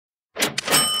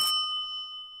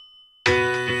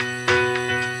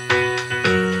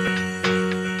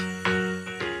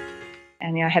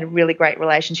had a really great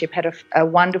relationship, had a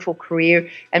wonderful career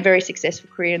and very successful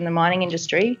career in the mining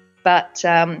industry. But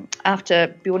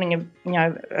after building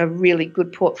a really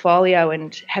good portfolio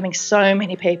and having so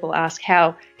many people ask,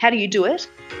 how do you do it?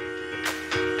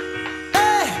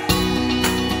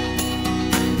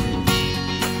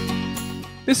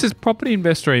 This is Property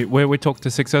Investory, where we talk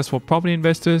to successful property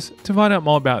investors to find out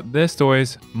more about their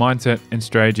stories, mindset and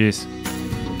strategies.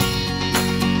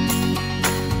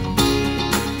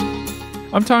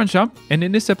 I'm Tyron Shump, and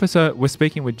in this episode we're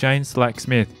speaking with Jane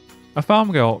Slack-Smith, a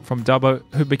farm girl from Dubbo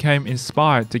who became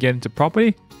inspired to get into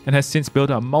property and has since built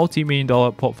a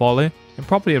multi-million-dollar portfolio and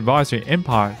property advisory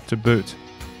empire to boot.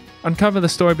 Uncover the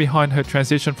story behind her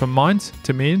transition from mines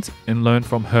to millions and learn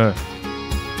from her.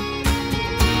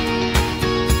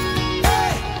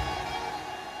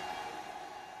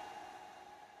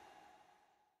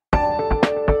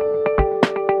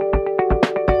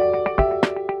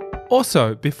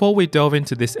 Also, before we delve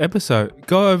into this episode,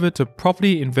 go over to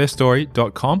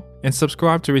propertyinvestory.com and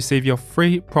subscribe to receive your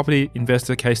free property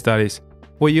investor case studies,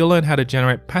 where you'll learn how to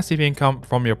generate passive income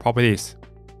from your properties.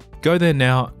 Go there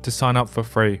now to sign up for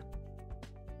free.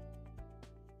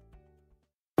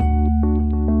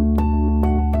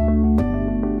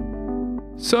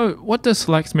 So, what does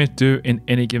Slack-Smith do in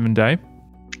any given day?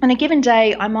 On a given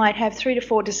day, I might have 3 to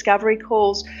 4 discovery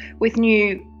calls with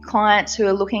new clients who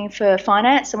are looking for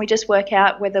finance, and we just work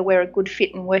out whether we're a good fit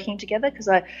in working together, because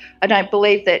I don't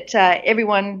believe that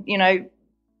everyone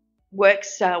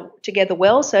works together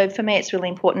well. So for me, it's really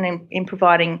important in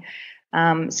providing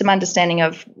some understanding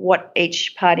of what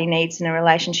each party needs in a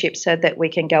relationship so that we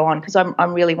can go on, because I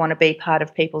really want to be part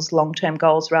of people's long-term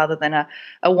goals rather than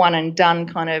a one and done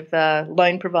kind of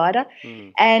loan provider.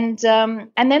 And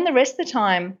then the rest of the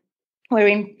time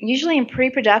we're usually in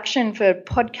pre-production for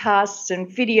podcasts and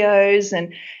videos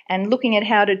and looking at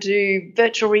how to do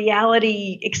virtual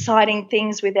reality exciting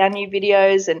things with our new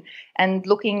videos and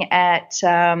looking at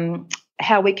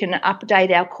how we can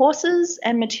update our courses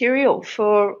and material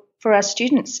for our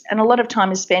students. And a lot of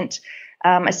time is spent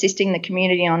assisting the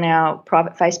community on our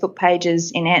private Facebook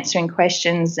pages in answering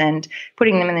questions and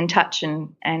putting them in touch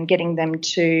and getting them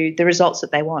to the results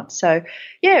that they want. So,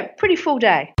 yeah, pretty full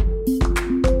day.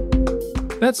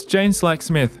 That's Jane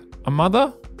Slack-Smith, a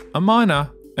mother, a miner,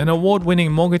 an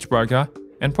award-winning mortgage broker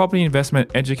and property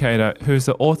investment educator who is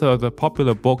the author of the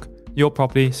popular book, Your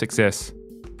Property Success.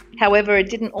 However, it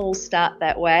didn't all start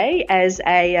that way. As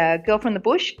a girl from the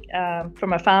bush,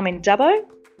 from a farm in Dubbo,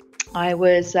 I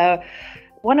was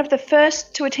one of the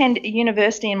first to attend a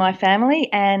university in my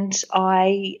family, and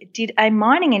I did a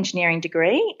mining engineering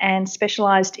degree and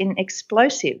specialised in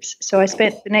explosives. So I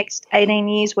spent the next 18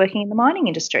 years working in the mining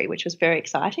industry, which was very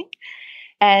exciting.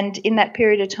 And in that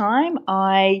period of time,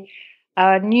 I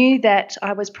knew that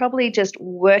I was probably just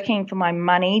working for my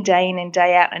money day in and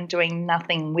day out and doing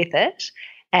nothing with it.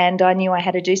 And I knew I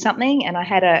had to do something, and I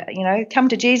had a, come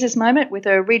to Jesus moment with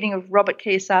a reading of Robert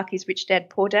Kiyosaki's Rich Dad,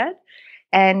 Poor Dad,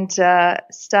 and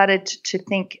started to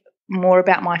think more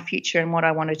about my future and what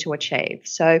I wanted to achieve.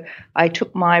 So I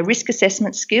took my risk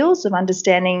assessment skills of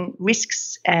understanding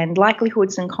risks and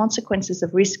likelihoods and consequences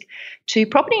of risk to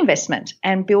property investment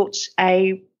and built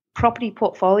a property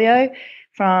portfolio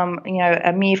from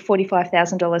a mere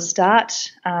 $45,000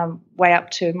 start way up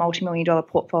to a multi-million-dollar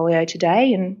portfolio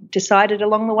today, and decided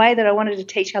along the way that I wanted to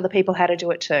teach other people how to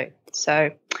do it too.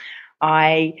 So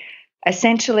I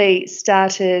essentially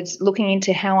started looking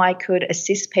into how I could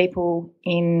assist people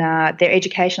in their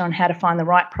education on how to find the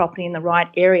right property in the right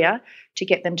area to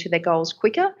get them to their goals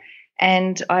quicker.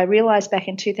 And I realised back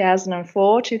in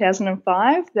 2004,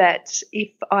 2005 that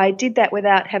if I did that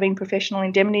without having professional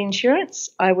indemnity insurance,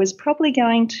 I was probably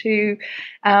going to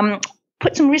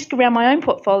put some risk around my own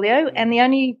portfolio, and the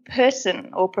only person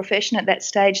or profession at that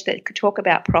stage that could talk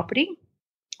about property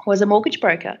was a mortgage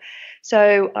broker.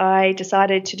 So I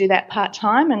decided to do that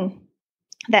part-time, and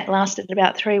that lasted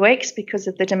about 3 weeks because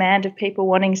of the demand of people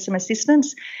wanting some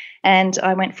assistance, and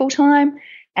I went full-time.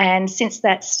 And since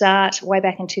that start, way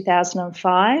back in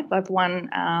 2005, I've won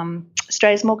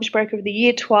Australia's Mortgage Broker of the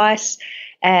Year twice,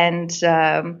 and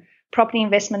Property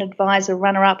Investment Advisor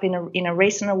runner-up in a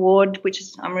recent award, which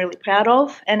I'm really proud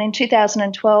of. And in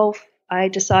 2012, I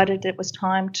decided it was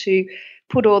time to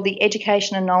put all the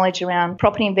education and knowledge around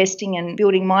property investing and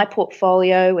building my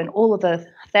portfolio and all of the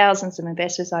thousands of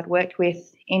investors I'd worked with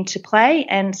into play,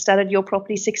 and started Your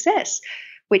Property Success,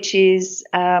 which is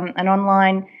an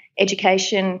online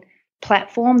education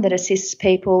platform that assists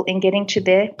people in getting to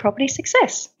their property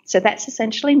success. So that's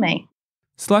essentially me.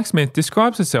 Slack-Smith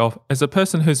describes herself as a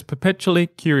person who's perpetually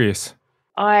curious.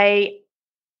 I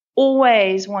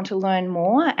always want to learn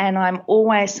more, and I'm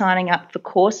always signing up for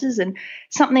courses. And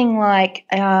something like,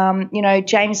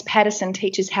 James Patterson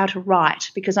teaches how to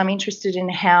write, because I'm interested in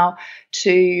how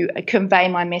to convey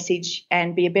my message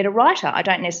and be a better writer. I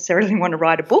don't necessarily want to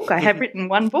write a book. I have written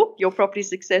one book, Your Property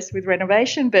Success with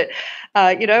Renovation, but,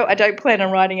 I don't plan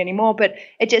on writing anymore. But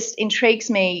it just intrigues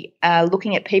me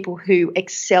looking at people who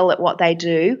excel at what they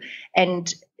do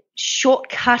and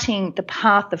shortcutting the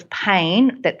path of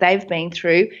pain that they've been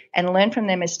through and learn from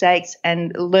their mistakes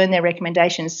and learn their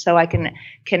recommendations so I can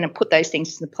put those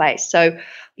things into place. So,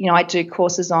 I do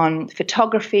courses on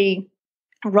photography,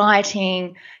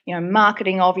 writing,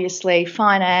 marketing, obviously,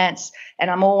 finance, and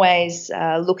I'm always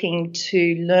looking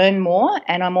to learn more,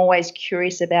 and I'm always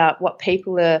curious about what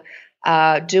people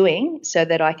are doing so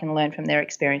that I can learn from their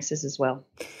experiences as well.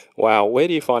 Wow, where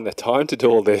do you find the time to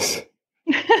do all this?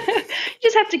 You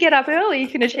just have to get up early. You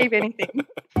can achieve anything.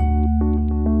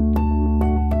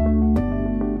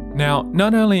 Now,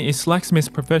 not only is Slacksmith's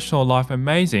professional life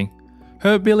amazing,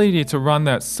 her ability to run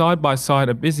that side-by-side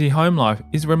a busy home life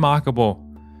is remarkable.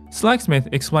 Slacksmith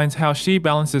explains how she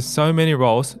balances so many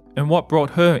roles and what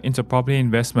brought her into property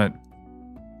investment.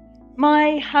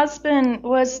 My husband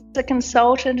was a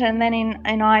consultant and then in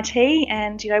IT,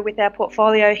 and with our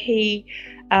portfolio, he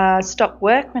stopped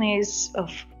work when he was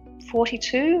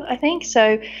 42, I think.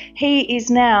 So he is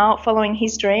now following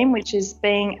his dream, which is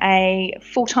being a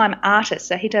full-time artist.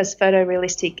 So he does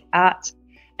photorealistic art,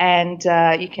 and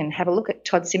you can have a look at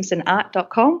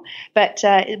toddsimpsonart.com. But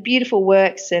beautiful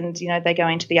works, and they go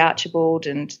into the Archibald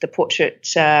and the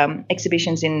portrait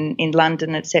exhibitions in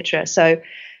London, etc. So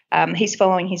he's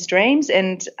following his dreams,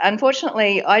 and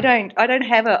unfortunately, I don't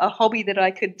have a hobby that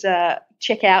I could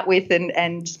check out with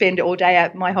and spend all day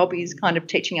out. My hobby is kind of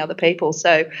teaching other people.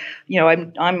 So,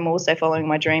 I'm also following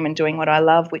my dream and doing what I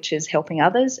love, which is helping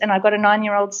others. And I've got a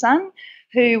 9-year-old son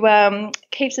who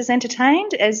keeps us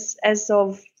entertained. As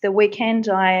of the weekend,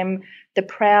 I am the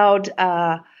proud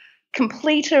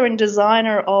completer and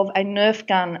designer of a Nerf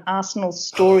gun arsenal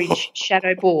storage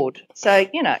shadow board. So,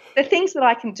 the things that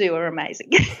I can do are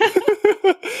amazing.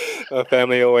 A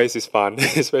family always is fun,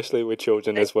 especially with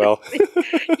children as well.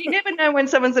 You never know when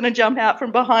someone's going to jump out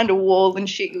from behind a wall and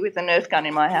shoot you with a Nerf gun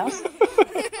in my house.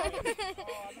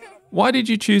 Why did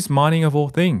you choose mining of all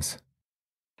things?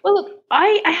 Well, look,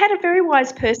 I had a very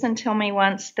wise person tell me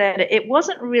once that it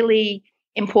wasn't really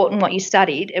important what you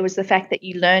studied. It was the fact that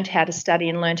you learned how to study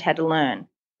and learned how to learn.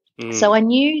 So I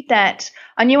knew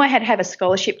I had to have a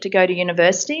scholarship to go to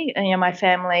university. And, my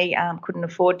family couldn't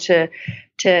afford to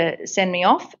send me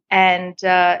off, and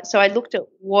so I looked at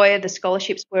where the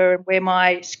scholarships were and where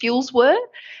my skills were.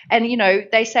 And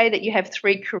they say that you have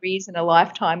 3 careers in a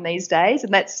lifetime these days,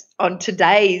 and that's on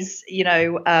today's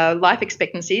life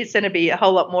expectancy. It's going to be a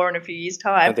whole lot more in a few years'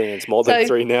 time. I think it's more than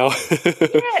 3 now.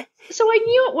 Yeah. So I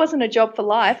knew it wasn't a job for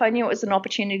life. I knew it was an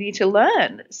opportunity to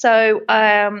learn. So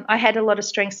I had a lot of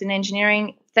strengths in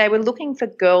engineering. They were looking for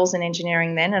girls in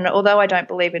engineering then, and although I don't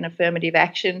believe in affirmative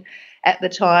action at the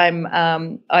time,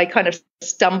 I kind of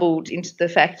stumbled into the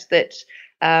fact that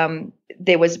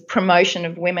there was promotion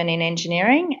of women in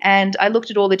engineering, and I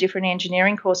looked at all the different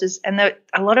engineering courses, and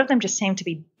a lot of them just seemed to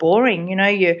be boring.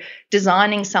 You're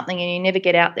designing something and you never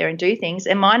get out there and do things.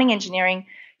 And mining engineering,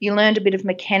 you learned a bit of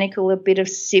mechanical, a bit of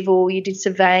civil, you did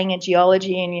surveying and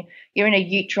geology, and you're in a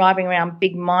ute driving around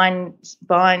big mines,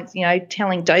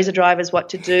 telling dozer drivers what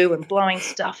to do and blowing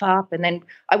stuff up. And then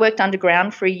I worked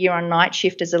underground for a year on night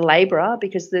shift as a labourer,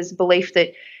 because there's a belief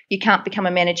that you can't become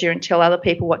a manager and tell other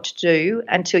people what to do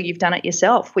until you've done it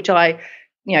yourself, which I,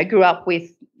 grew up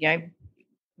with,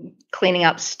 cleaning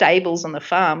up stables on the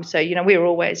farm. So, we were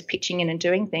always pitching in and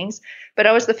doing things. But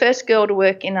I was the first girl to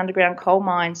work in underground coal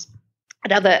mines.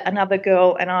 Another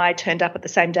girl and I turned up at the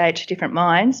same day at 2 different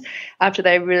mines after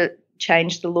they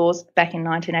changed the laws back in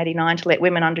 1989 to let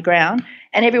women underground,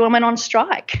 and everyone went on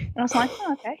strike. And I was like,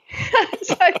 oh, okay.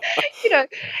 So,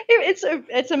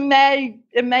 it's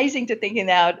amazing to think in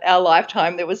our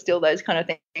lifetime there was still those kind of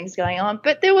things going on.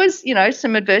 But there was,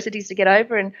 some adversities to get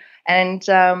over, and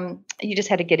you just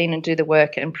had to get in and do the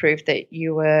work and prove that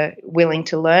you were willing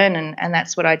to learn, and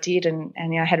that's what I did. And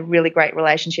I had a really great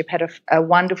relationship, had a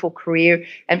wonderful career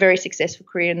and very successful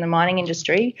career in the mining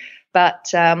industry.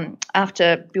 But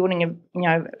after building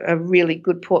a really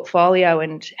good portfolio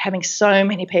and having so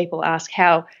many people ask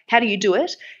how do you do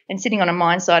it, and sitting on a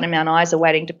mine site in Mount Isa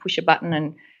waiting to push a button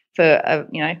and for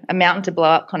a mountain to blow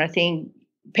up kind of thing,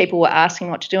 people were asking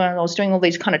what to do, and I was doing all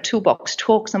these kind of toolbox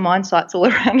talks on mine sites all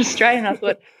around Australia, and I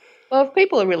thought, well, if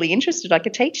people are really interested, I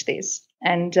could teach this,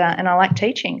 and I like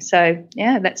teaching. So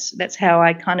yeah, that's how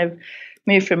I kind of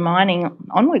moved from mining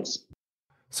onwards.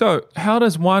 So, how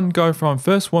does one go from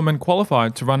first woman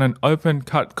qualified to run an open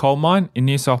cut coal mine in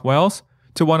New South Wales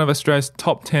to one of Australia's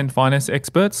top 10 finance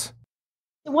experts?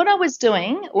 What I was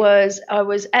doing was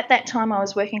at that time I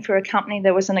was working for a company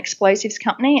that was an explosives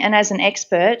company, and as an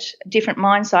expert, different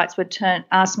mine sites would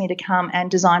ask me to come and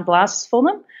design blasts for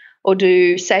them, or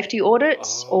do safety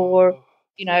audits, or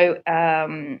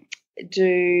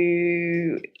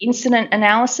do incident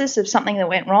analysis of something that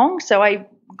went wrong. So I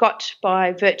got,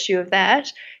 by virtue of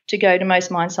that, to go to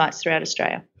most mine sites throughout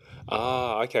Australia.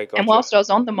 Okay, gotcha. And whilst I was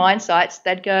on the mine sites,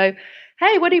 they'd go,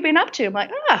 "Hey, what have you been up to?" I'm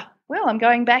like, well, I'm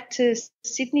going back to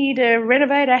Sydney to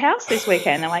renovate a house this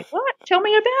weekend. They're like, "What? Tell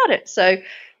me about it." So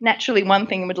naturally one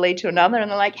thing would lead to another,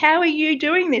 and they're like, "How are you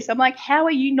doing this?" I'm like, "How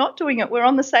are you not doing it? We're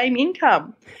on the same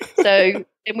income." So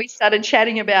then we started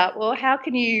chatting about, well, how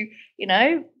can you,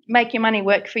 make your money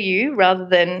work for you rather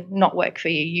than not work for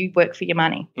you? You work for your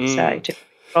money. So to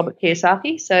Robert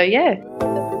Kiyosaki. So yeah.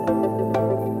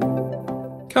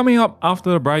 Coming up after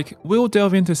the break, we'll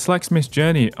delve into Slacksmith's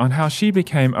journey on how she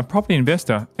became a property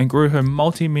investor and grew her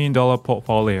multi-million-dollar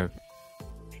portfolio.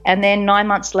 And then 9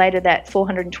 months later, that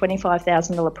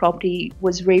 $425,000 property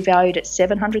was revalued at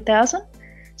 $700,000.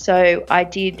 So I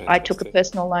took a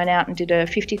personal loan out and did a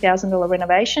 $50,000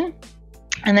 renovation.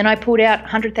 And then I pulled out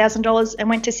 $100,000 and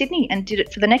went to Sydney and did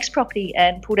it for the next property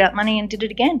and pulled out money and did it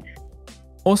again.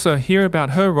 Also, hear about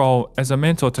her role as a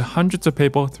mentor to hundreds of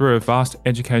people through a vast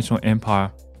educational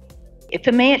empire.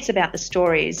 For me, it's about the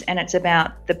stories, and it's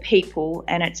about the people,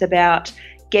 and it's about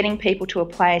getting people to a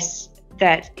place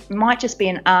that might just be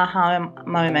an aha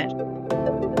moment.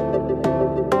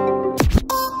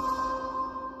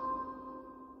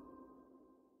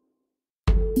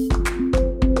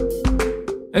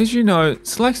 As you know,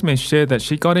 Slacksmith shared that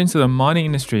she got into the mining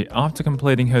industry after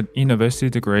completing her university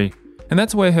degree, and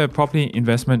that's where her property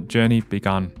investment journey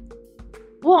began.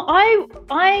 Well,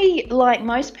 I like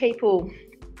most people,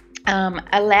 I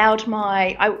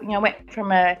went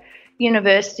from a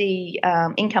university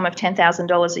income of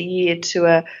 $10,000 a year to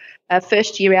a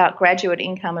first year out graduate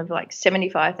income of like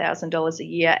 $75,000 a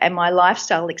year, and my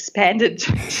lifestyle expanded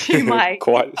to my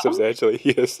quite substantially,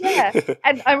 yes. Yeah,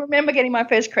 and I remember getting my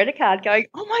first credit card, going,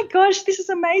 "Oh my gosh, this is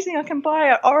amazing! I can buy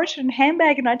an Origin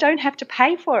handbag and I don't have to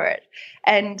pay for it."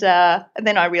 And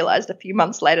then I realised a few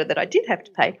months later that I did have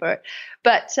to pay for it.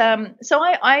 But so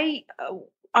I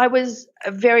was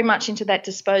very much into that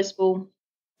disposable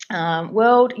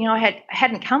world. I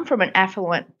hadn't come from an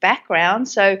affluent background,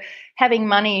 so having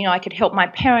money, I could help my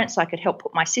parents, I could help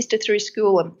put my sister through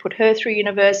school and put her through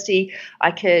university. I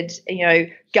could,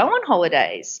 go on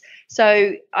holidays.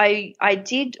 So I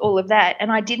did all of that,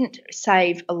 and I didn't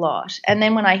save a lot. And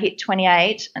then when I hit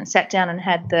 28 and sat down and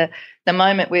had the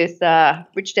moment with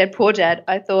Rich Dad Poor Dad,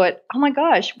 I thought, oh my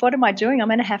gosh, what am I doing? I'm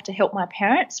going to have to help my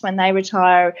parents when they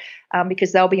retire,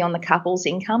 because they'll be on the couple's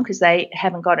income because they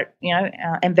haven't got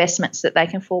investments that they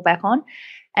can fall back on.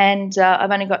 And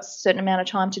I've only got a certain amount of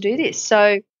time to do this.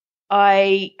 So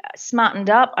I smartened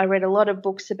up. I read a lot of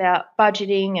books about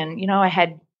budgeting, and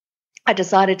I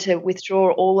decided to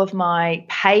withdraw all of my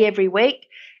pay every week,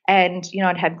 and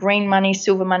I'd have green money,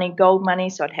 silver money, gold money.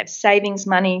 So I'd have savings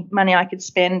money I could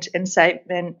spend and save,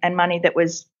 and money that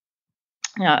was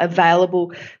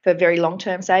available for very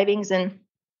long-term savings. And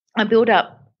I built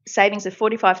up savings of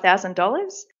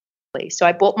 $45,000. So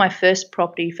I bought my first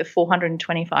property for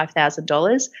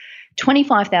 $425,000.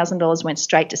 $25,000 went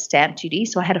straight to stamp duty,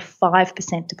 so I had a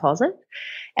 5% deposit.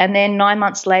 And then 9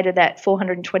 months later, that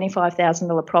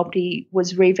 $425,000 property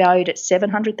was revalued at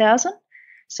 $700,000.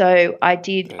 So I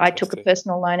took a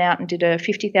personal loan out and did a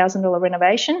 $50,000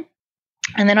 renovation.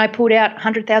 And then I pulled out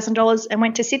 $100,000 and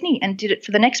went to Sydney and did it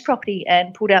for the next property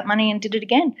and pulled out money and did it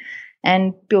again,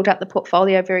 and built up the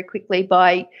portfolio very quickly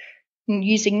by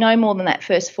using no more than that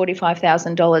first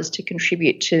 $45,000 to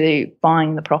contribute to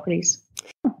buying the properties.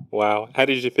 Wow. How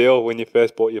did you feel when you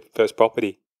first bought your first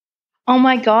property? Oh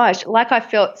my gosh, like I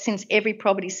felt since every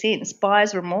property since,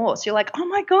 buyer's remorse. You're like, oh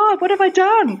my God, what have I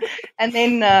done? And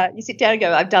then you sit down and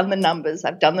go, I've done the numbers,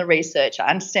 I've done the research, I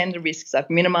understand the risks, I've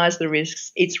minimized the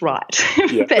risks, it's right.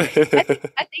 Yeah. But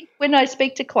I think when I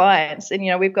speak to clients, and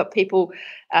we've got people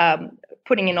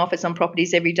putting in offers on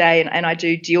properties every day, and I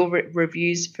do deal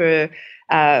reviews for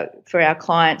our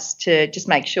clients to just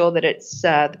make sure that it's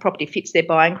the property fits their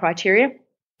buying criteria.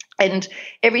 And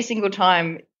every single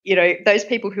time, those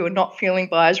people who are not feeling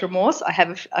buyer's remorse, I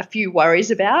have a few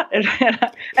worries about, and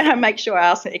I make sure I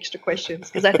ask the extra questions,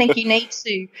 because I think you need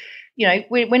to,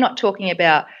 we're not talking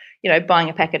about, buying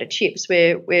a packet of chips.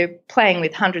 We're playing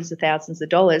with hundreds of thousands of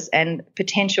dollars and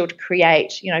potential to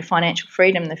create, financial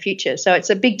freedom in the future. So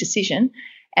it's a big decision,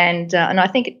 And I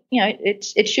think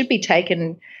it should be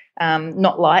taken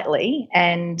not lightly.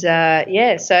 And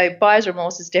so buyer's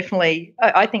remorse is definitely,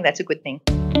 I think that's a good thing.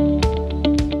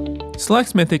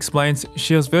 Slacksmith explains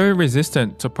she was very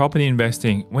resistant to property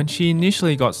investing when she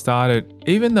initially got started,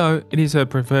 even though it is her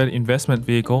preferred investment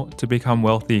vehicle to become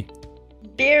wealthy.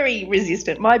 Very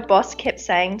resistant. My boss kept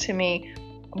saying to me,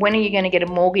 when are you going to get a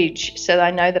mortgage so that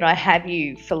I know that I have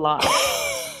you for life?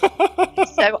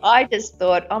 So I just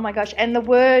thought, oh my gosh. And the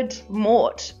word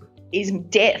mort is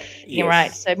death, Yes.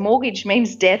 right? So mortgage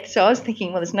means death. So I was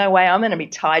thinking, well, there's no way I'm going to be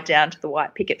tied down to the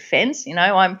white picket fence.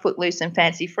 I'm footloose and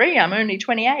fancy free. I'm only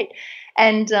 28.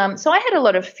 And so I had a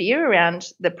lot of fear around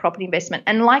the property investment.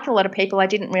 And like a lot of people, I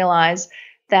didn't realize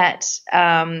that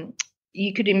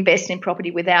you could invest in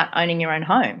property without owning your own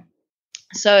home.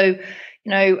 So,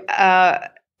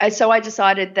 so I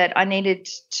decided that I needed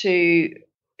to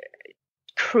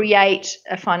create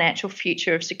a financial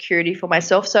future of security for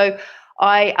myself. So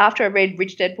after I read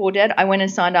Rich Dad Poor Dad, I went and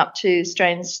signed up to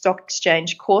Australian Stock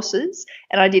Exchange courses,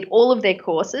 and I did all of their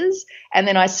courses, and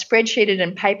then I spreadsheeted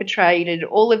and paper traded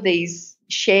all of these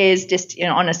shares just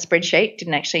on a spreadsheet,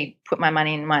 didn't actually put my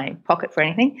money in my pocket for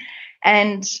anything.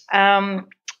 And I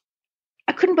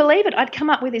couldn't believe it. I'd come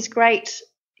up with this great,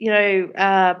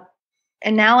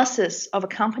 analysis of a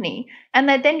company, and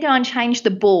they'd then go and change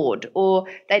the board, or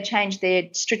they'd change their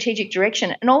strategic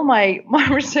direction, and all my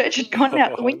research had gone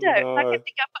out the window. No. I kept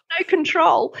thinking, I've got no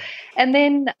control. And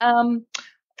then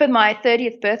for my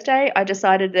 30th birthday, I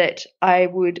decided that I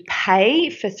would pay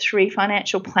for 3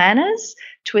 financial planners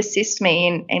to assist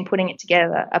me in putting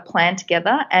a plan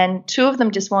together, and 2 of them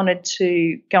just wanted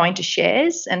to go into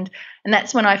shares, and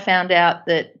that's when I found out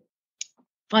that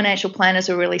financial planners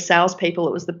were really salespeople.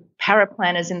 It was the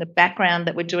paraplanners in the background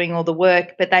that were doing all the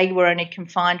work, but they were only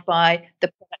confined by the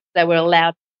products they were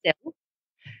allowed to sell.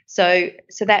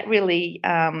 So that really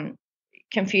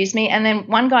confused me. And then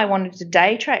one guy wanted to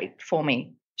day trade for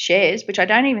me shares, which I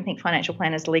don't even think financial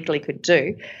planners legally could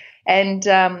do. And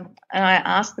I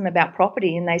asked them about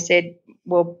property, and they said,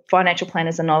 well, financial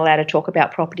planners are not allowed to talk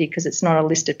about property because it's not a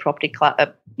listed property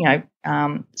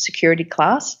security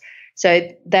class. So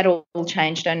that all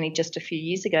changed only just a few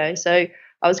years ago. So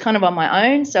I was kind of on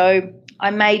my own. So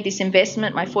I made this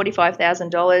investment, my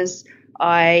 $45,000.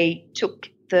 I took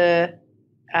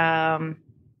I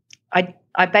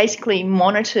basically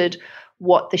monitored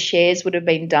what the shares would have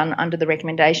been done under the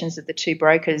recommendations of the 2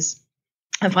 brokers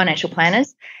and financial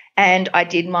planners. And I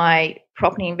did my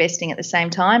property investing at the same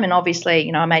time. And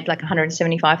obviously, I made like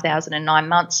 $175,000 in 9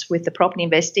 months with the property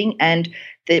investing. And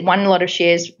the one lot of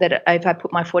shares that if I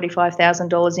put my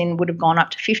 $45,000 in would have gone up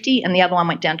to 50, and the other one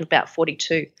went down to about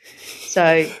 42.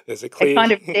 So There's a clear. it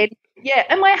kind of did. Yeah.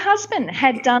 And my husband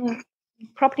had done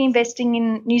property investing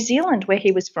in New Zealand, where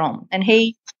he was from. And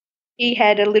he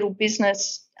had a little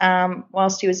business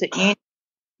whilst he was at uni,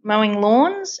 mowing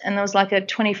lawns. And there was like a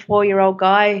 24-year-old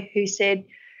guy who said,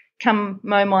 come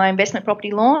mow my investment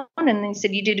property lawn. And he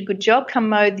said, you did a good job, come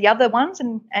mow the other ones.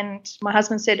 And my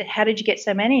husband said, how did you get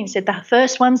so many? And he said, the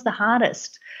first one's the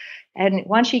hardest. And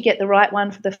once you get the right one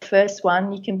for the first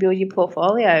one, you can build your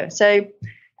portfolio. So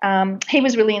he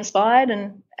was really inspired.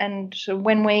 And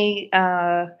when we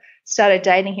started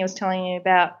dating, he was telling me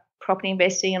about property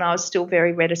investing, and I was still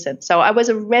very reticent. So I was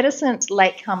a reticent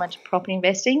latecomer to property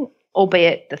investing,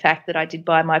 albeit the fact that I did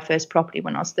buy my first property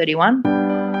when I was 31.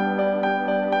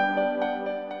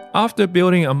 After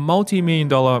building a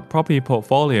multi-million-dollar property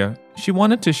portfolio, she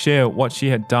wanted to share what she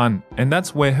had done, and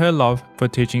that's where her love for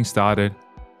teaching started.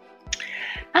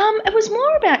 It was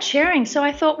more about sharing. So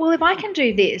I thought, well, if I can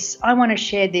do this, I want to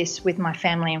share this with my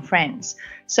family and friends.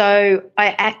 So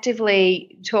I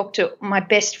actively talked to my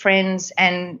best friends,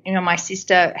 and my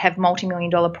sister have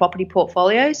multi-million-dollar property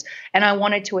portfolios, and I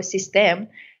wanted to assist them.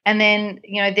 And then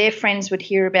their friends would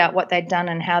hear about what they'd done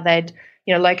and how they'd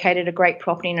located a great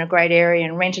property in a great area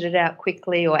and rented it out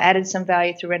quickly or added some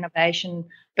value through renovation.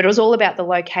 But it was all about the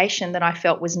location that I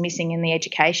felt was missing in the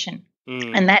education.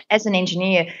 And that, as an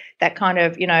engineer, that kind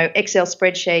of, Excel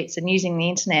spreadsheets and using the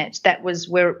internet, that was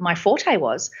where my forte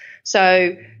was.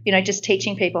 So, just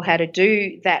teaching people how to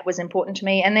do that was important to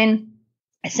me. And then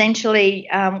essentially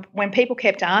when people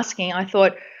kept asking, I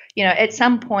thought, at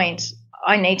some point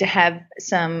I need to have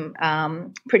some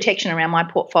protection around my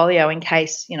portfolio in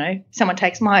case, someone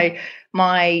takes my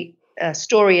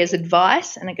story as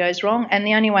advice and it goes wrong. And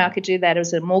the only way I could do that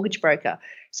was a mortgage broker.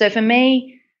 So for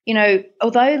me,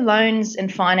 although loans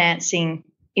and financing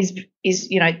is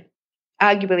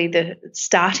arguably the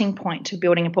starting point to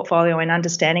building a portfolio and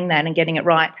understanding that and getting it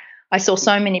right, I saw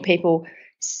so many people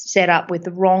set up with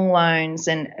the wrong loans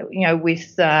and,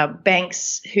 with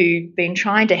banks who've been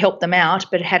trying to help them out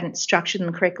but hadn't structured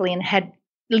them correctly and had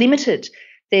limited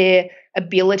their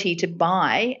ability to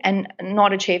buy and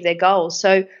not achieve their goals.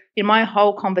 So my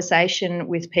whole conversation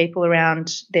with people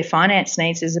around their finance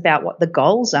needs is about what the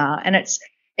goals are, and it's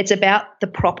about the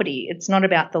property. It's not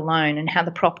about the loan and how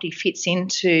the property fits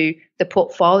into the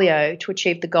portfolio to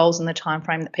achieve the goals in the time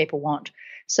frame that people want.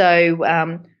 So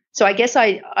I guess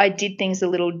I did things a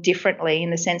little differently in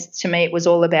the sense, to me, it was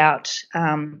all about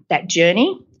that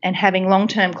journey and having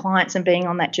long-term clients and being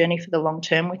on that journey for the long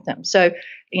term with them. So,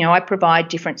 I provide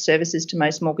different services to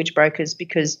most mortgage brokers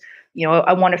because,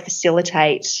 I want to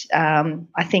facilitate,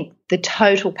 I think, the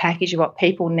total package of what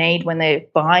people need when they're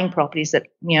buying properties that,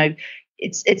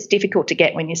 it's difficult to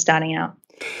get when you're starting out.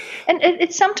 And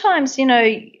it's sometimes,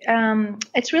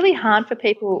 it's really hard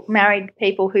for married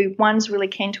people who one's really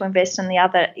keen to invest and the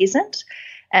other isn't.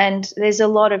 And there's a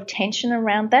lot of tension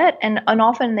around that. And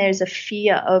often there's a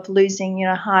fear of losing,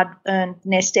 hard-earned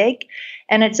nest egg.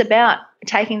 And it's about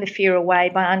taking the fear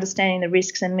away by understanding the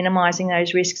risks and minimising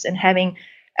those risks and having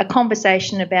a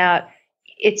conversation about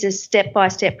it's a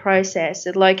step-by-step process.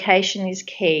 The location is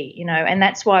key, and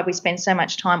that's why we spend so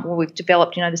much time. Well, we've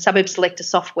developed, the suburb selector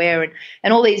software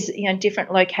and all these,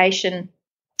 different location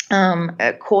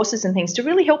courses and things to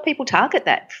really help people target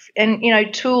that. And,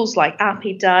 tools like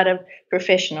RP Data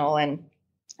Professional and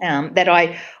that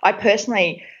I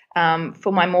personally,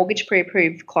 for my mortgage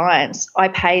pre-approved clients, I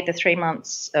pay the 3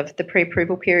 months of the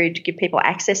pre-approval period to give people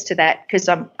access to that because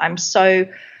I'm so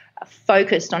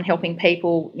focused on helping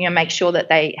people, make sure that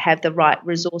they have the right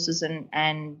resources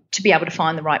and to be able to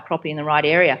find the right property in the right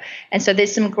area. And so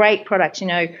there's some great products,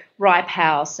 Ripe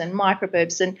House and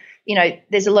Microburbs, and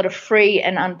there's a lot of free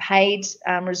and unpaid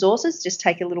resources. Just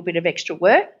take a little bit of extra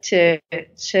work to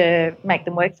make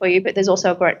them work for you. But there's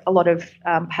also a lot of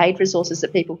paid resources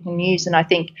that people can use. And I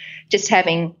think just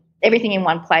having everything in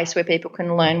one place where people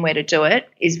can learn where to do it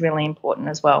is really important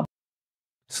as well.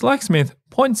 Slacksmith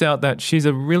points out that she's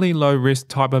a really low-risk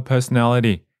type of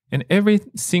personality, and every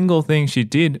single thing she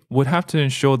did would have to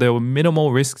ensure there were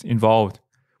minimal risks involved,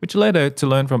 which led her to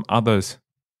learn from others.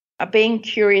 Being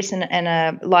curious and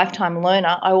a lifetime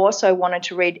learner, I also wanted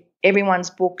to read everyone's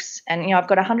books. And, I've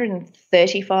got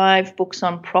 135 books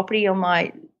on property on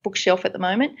my bookshelf at the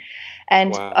moment.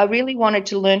 And Wow. I really wanted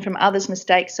to learn from others'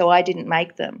 mistakes so I didn't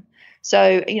make them.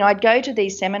 So, I'd go to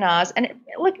these seminars and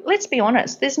look, let's be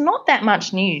honest, there's not that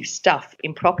much new stuff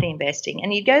in property investing.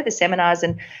 And you'd go to the seminars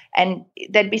and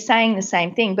they'd be saying the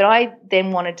same thing. But I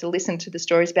then wanted to listen to the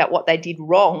stories about what they did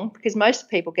wrong because most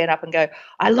people get up and go,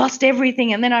 I lost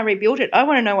everything and then I rebuilt it. I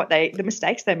want to know what the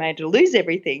mistakes they made to lose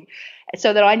everything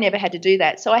so that I never had to do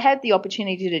that. So I had the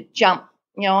opportunity to jump,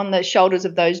 on the shoulders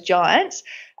of those giants,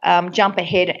 jump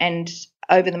ahead and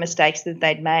over the mistakes that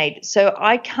they'd made. So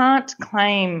I can't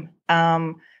claim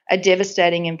a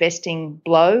devastating investing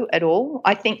blow at all.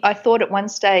 I thought at one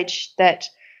stage that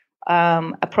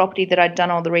a property that I'd done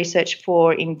all the research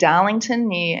for in Darlington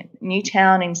near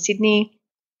Newtown in Sydney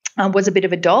was a bit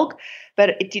of a dog,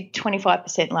 but it did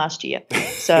 25% last year.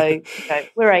 So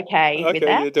we're okay with that.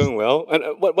 Okay, you're doing well.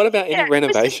 And what about any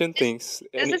renovation things?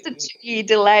 There's just a 2-year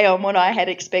delay on what I had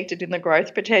expected in the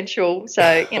growth potential.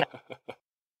 So,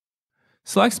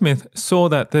 Slacksmith saw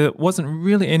that there wasn't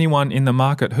really anyone in the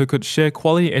market who could share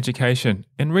quality education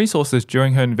and resources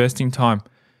during her investing time,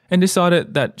 and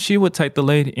decided that she would take the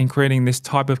lead in creating this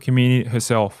type of community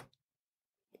herself.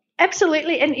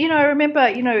 Absolutely. And, I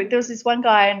remember, there was this one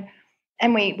guy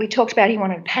and we talked about he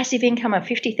wanted passive income of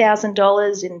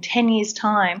 $50,000 in 10 years'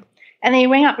 time. And then he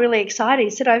rang up really excited. He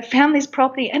said, I found this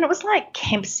property, and it was like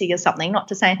Kempsey or something, not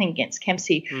to say anything against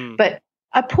Kempsey, but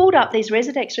I pulled up these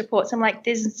Residex reports. I'm like,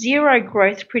 there's zero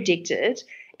growth predicted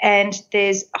and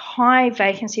there's high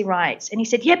vacancy rates. And he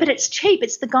said, yeah, but it's cheap.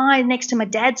 It's the guy next to my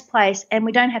dad's place and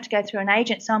we don't have to go through an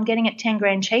agent, so I'm getting it 10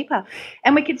 grand cheaper.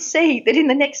 And we could see that in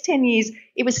the next 10 years,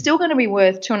 it was still going to be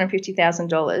worth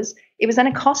 $250,000. It was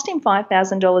going to cost him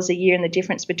 $5,000 a year in the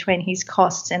difference between his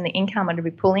costs and the income to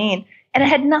be pulled in. And it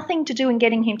had nothing to do in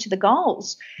getting him to the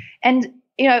goals. And,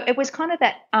 it was kind of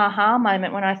that aha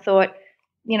moment when I thought,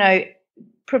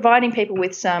 providing people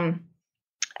with some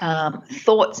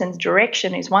thoughts and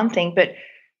direction is one thing, but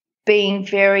being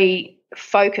very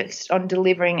focused on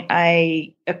delivering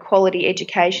a quality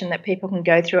education that people can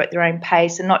go through at their own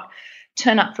pace and not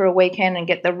turn up for a weekend and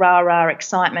get the rah-rah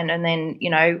excitement and then,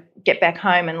 get back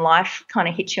home and life kind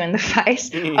of hits you in the face.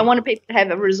 Mm-hmm. I wanted people to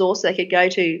have a resource they could go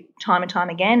to time and time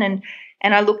again.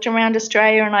 And I looked around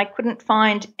Australia and I couldn't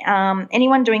find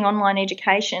anyone doing online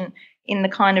education in the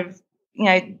kind of,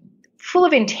 full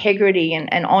of integrity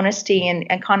and honesty and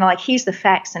kind of like, here's the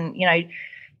facts, and,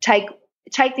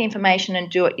 take the information and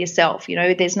do it yourself.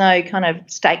 There's no kind of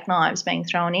steak knives being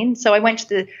thrown in. So I went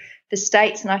to the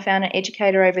States, and I found an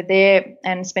educator over there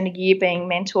and spent a year being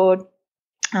mentored,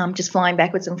 just flying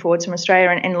backwards and forwards from Australia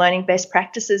and learning best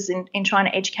practices in trying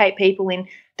to educate people in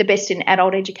the best in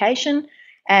adult education,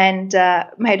 and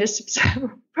made us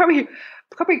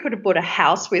probably could have bought a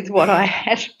house with what I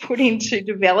had put into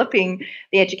developing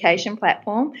the education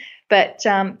platform. But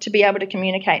to be able to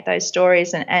communicate those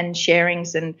stories and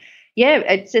sharings, and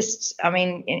it's just, I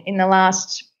mean, in the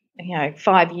last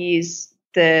 5 years,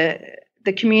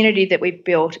 the community that we've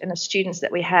built and the students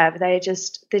that we have, they're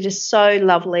just so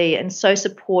lovely and so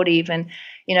supportive, and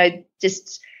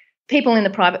just people in the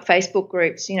private Facebook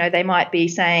groups, they might be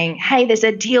saying, hey, there's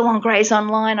a deal on Grace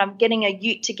Online, I'm getting a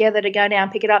ute together to go down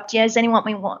and pick it up. Does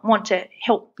anyone want to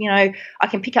help? I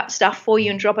can pick up stuff for you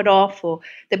and drop it off. Or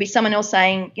there'll be someone else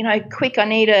saying, quick, I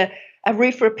need a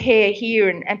roof repair here,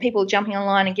 and people jumping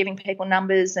online and giving people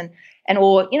numbers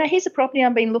or here's a property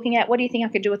I've been looking at, what do you think I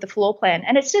could do with the floor plan?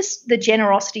 And it's just the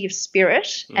generosity of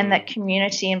spirit and that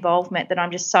community involvement that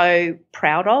I'm just so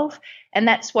proud of, and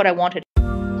that's what I wanted.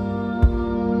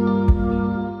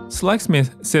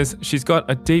 Slacksmith says she's got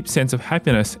a deep sense of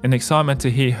happiness and excitement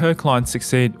to hear her clients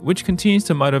succeed, which continues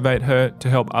to motivate her to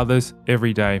help others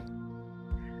every day.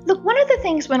 Look, one of the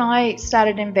things when I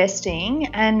started investing,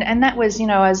 and that was,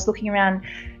 I was looking around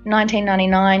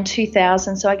 1999,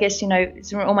 2000, so I guess,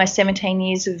 it's almost 17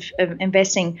 years of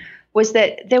investing, was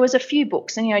that there was a few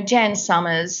books, and, Jan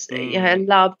Summers,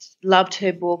 loved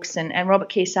her books, and Robert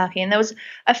Kiyosaki, and there was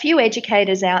a few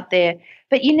educators out there,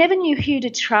 but you never knew who to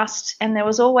trust, and there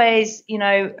was always,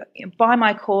 buy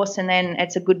my course and then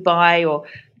it's a goodbye, or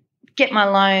get my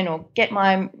loan, or get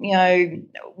my,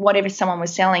 whatever someone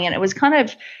was selling, and it was kind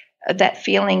of that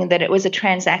feeling that it was a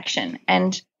transaction,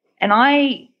 and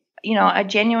I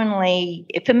genuinely,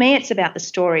 for me, it's about the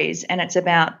stories, and it's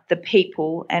about the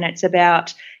people, and it's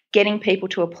about getting people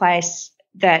to a place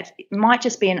that might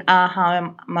just be an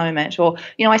aha moment. Or,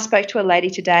 I spoke to a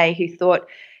lady today who thought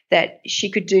that she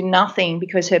could do nothing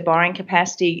because her borrowing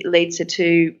capacity leads her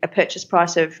to a purchase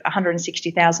price of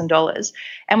 $160,000.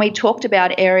 And we talked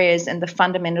about areas and the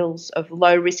fundamentals of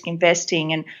low risk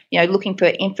investing, and, looking for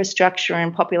infrastructure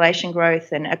and population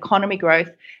growth and economy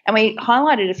growth. And we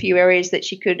highlighted a few areas that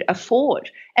she could afford.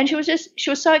 And she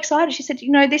was so excited. She said,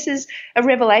 this is a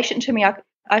revelation to me.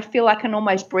 I feel I can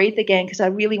almost breathe again because I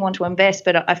really want to invest,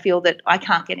 but I feel that I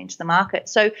can't get into the market.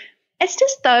 So it's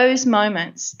just those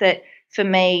moments that, for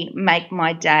me, make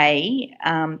my day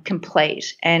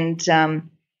complete, and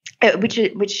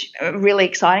which are really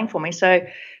exciting for me.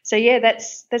 So yeah,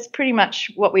 that's pretty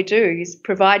much what we do, is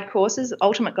provide courses.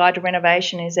 Ultimate Guide to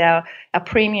Renovation is our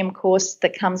premium course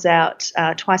that comes out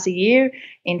twice a year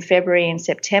in February and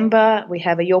September. We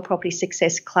have a Your Property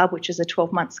Success Club, which is a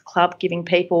 12-month club giving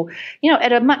people,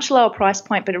 at a much lower price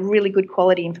point, but a really good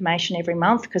quality information every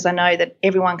month, because I know that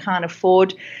everyone can't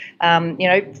afford,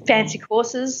 fancy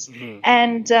courses. Mm-hmm.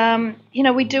 And,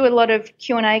 we do a lot of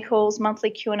Q&A calls, monthly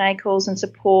Q&A calls and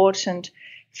support. And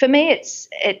for me, it's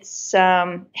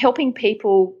helping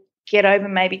people get over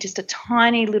maybe just a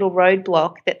tiny little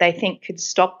roadblock that they think could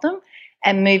stop them,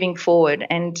 and moving forward.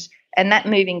 And that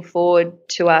moving forward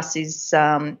to us is,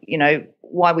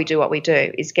 why we do what we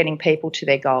do, is getting people to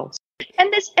their goals.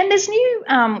 And there's new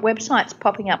websites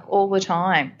popping up all the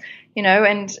time,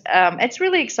 and it's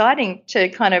really exciting to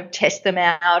kind of test them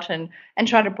out and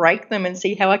try to break them and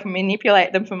see how I can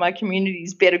manipulate them for my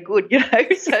community's better good,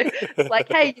 So it's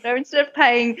like, hey,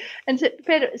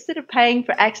 instead of paying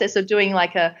for access, or doing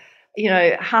like a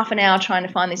half an hour trying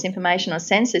to find this information on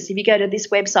census, if you go to this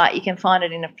website, you can find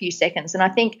it in a few seconds. And I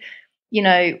think,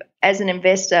 as an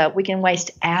investor, we can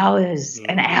waste hours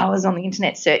and hours on the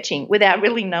internet searching without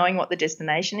really knowing what the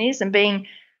destination is, and being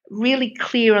really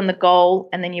clear on the goal,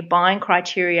 and then your buying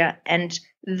criteria, and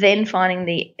then finding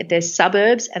the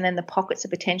suburbs, and then the pockets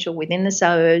of potential within the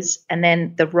suburbs, and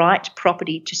then the right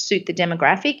property to suit the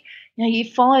demographic.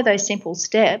 You follow those simple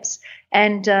steps,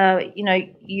 and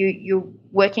you're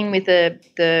working with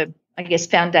the I guess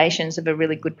foundations of a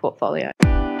really good portfolio.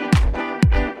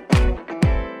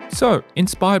 So,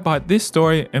 inspired by this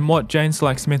story and what Jane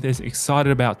Slacksmith is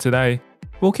excited about today,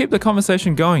 we'll keep the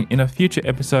conversation going in a future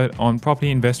episode on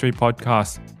Property Investory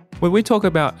Podcast, where we talk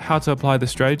about how to apply the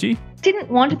strategy. Didn't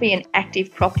want to be an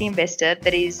active property investor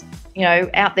that is,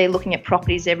 out there looking at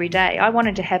properties every day. I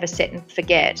wanted to have a set and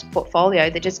forget portfolio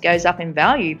that just goes up in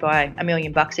value by $1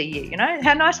 million a year.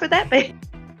 How nice would that be?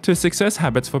 To success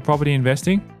habits for property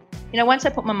investing. Once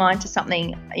I put my mind to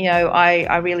something,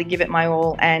 I really give it my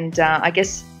all, and I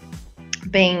guess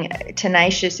being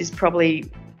tenacious is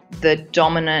probably the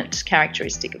dominant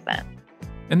characteristic of that.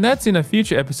 And that's in a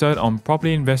future episode on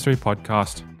Property Investory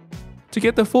Podcast. To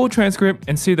get the full transcript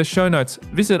and see the show notes,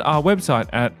 visit our website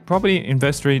at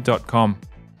propertyinvestory.com.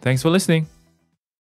 Thanks for listening.